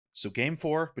So game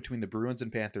 4 between the Bruins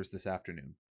and Panthers this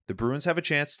afternoon. The Bruins have a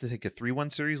chance to take a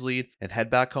 3-1 series lead and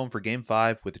head back home for game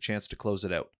 5 with a chance to close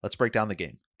it out. Let's break down the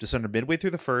game. Just under midway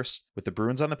through the first, with the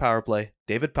Bruins on the power play,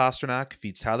 David Pastrnak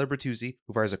feeds Tyler Bertuzzi,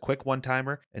 who fires a quick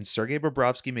one-timer, and Sergei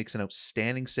Bobrovsky makes an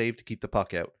outstanding save to keep the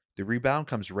puck out. The rebound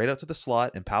comes right out to the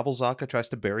slot, and Pavel Zacha tries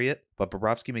to bury it, but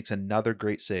Bobrovsky makes another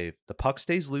great save. The puck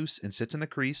stays loose and sits in the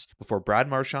crease before Brad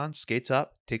Marchand skates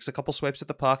up, takes a couple swipes at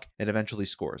the puck, and eventually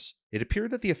scores. It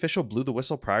appeared that the official blew the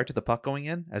whistle prior to the puck going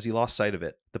in, as he lost sight of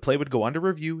it. The play would go under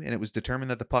review, and it was determined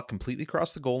that the puck completely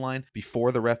crossed the goal line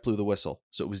before the ref blew the whistle,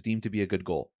 so it was deemed to be a good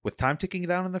goal. With time ticking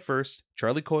down in the first,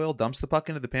 Charlie Coyle dumps the puck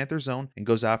into the Panthers zone and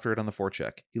goes after it on the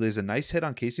forecheck. He lays a nice hit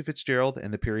on Casey Fitzgerald,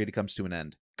 and the period comes to an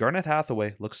end. Garnet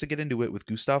Hathaway looks to get into it with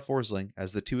Gustav Forsling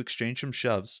as the two exchange some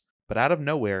shoves, but out of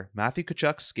nowhere, Matthew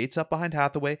Tkachuk skates up behind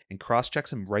Hathaway and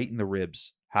cross-checks him right in the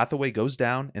ribs. Hathaway goes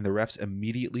down, and the refs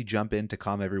immediately jump in to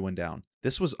calm everyone down.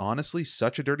 This was honestly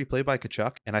such a dirty play by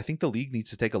Tkachuk, and I think the league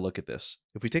needs to take a look at this.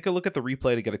 If we take a look at the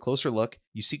replay to get a closer look,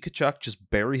 you see Tkachuk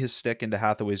just bury his stick into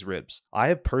Hathaway's ribs. I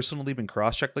have personally been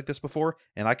cross-checked like this before,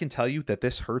 and I can tell you that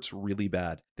this hurts really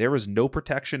bad. There is no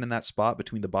protection in that spot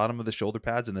between the bottom of the shoulder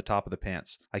pads and the top of the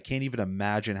pants. I can't even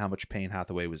imagine how much pain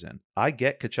Hathaway was in. I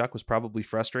get Tkachuk was probably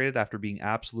frustrated after being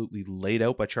absolutely laid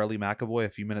out by Charlie McAvoy a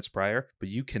few minutes prior, but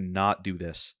you cannot do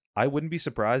this. I wouldn't be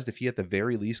surprised if he at the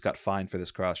very least got fined for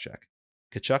this cross-check.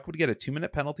 Tkachuk would get a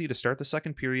 2-minute penalty to start the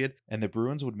second period, and the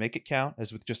Bruins would make it count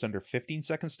as with just under 15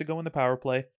 seconds to go in the power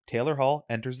play, Taylor Hall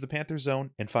enters the Panthers zone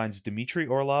and finds Dmitry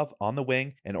Orlov on the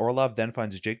wing, and Orlov then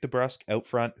finds Jake DeBrusk out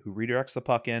front, who redirects the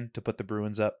puck in to put the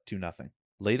Bruins up 2-0.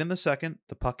 Late in the second,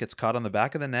 the puck gets caught on the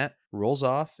back of the net, rolls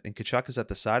off, and Tkachuk is at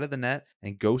the side of the net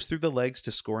and goes through the legs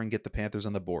to score and get the Panthers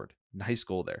on the board. Nice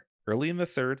goal there. Early in the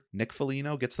third, Nick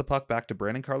Foligno gets the puck back to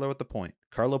Brandon Carlo at the point.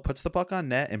 Carlo puts the puck on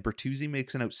net, and Bertuzzi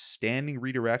makes an outstanding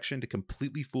redirection to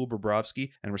completely fool Bobrovsky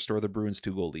and restore the Bruins'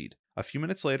 2-goal lead. A few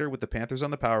minutes later, with the Panthers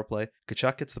on the power play,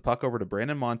 Tkachuk gets the puck over to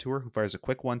Brandon Montour, who fires a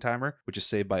quick one-timer, which is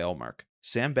saved by Ullmark.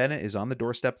 Sam Bennett is on the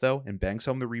doorstep, though, and bangs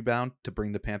home the rebound to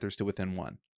bring the Panthers to within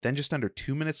 1. Then just under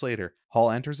 2 minutes later, Hall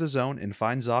enters the zone and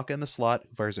finds Zacha in the slot,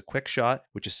 who fires a quick shot,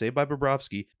 which is saved by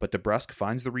Bobrovsky, but DeBrusk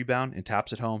finds the rebound and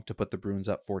taps it home to put the Bruins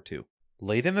up 4-2.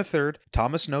 Late in the third,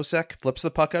 Thomas Nosek flips the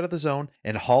puck out of the zone,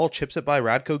 and Hall chips it by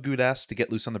Radko Gudas to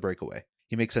get loose on the breakaway.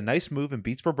 He makes a nice move and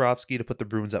beats Bobrovsky to put the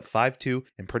Bruins up 5-2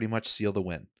 and pretty much seal the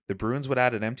win. The Bruins would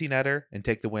add an empty netter and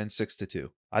take the win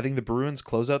 6-2. I think the Bruins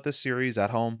close out this series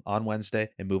at home on Wednesday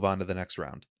and move on to the next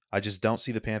round. I just don't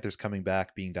see the Panthers coming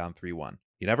back being down 3-1.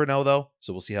 You never know though,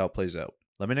 so we'll see how it plays out.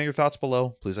 Let me know your thoughts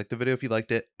below. Please like the video if you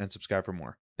liked it and subscribe for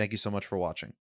more. Thank you so much for watching.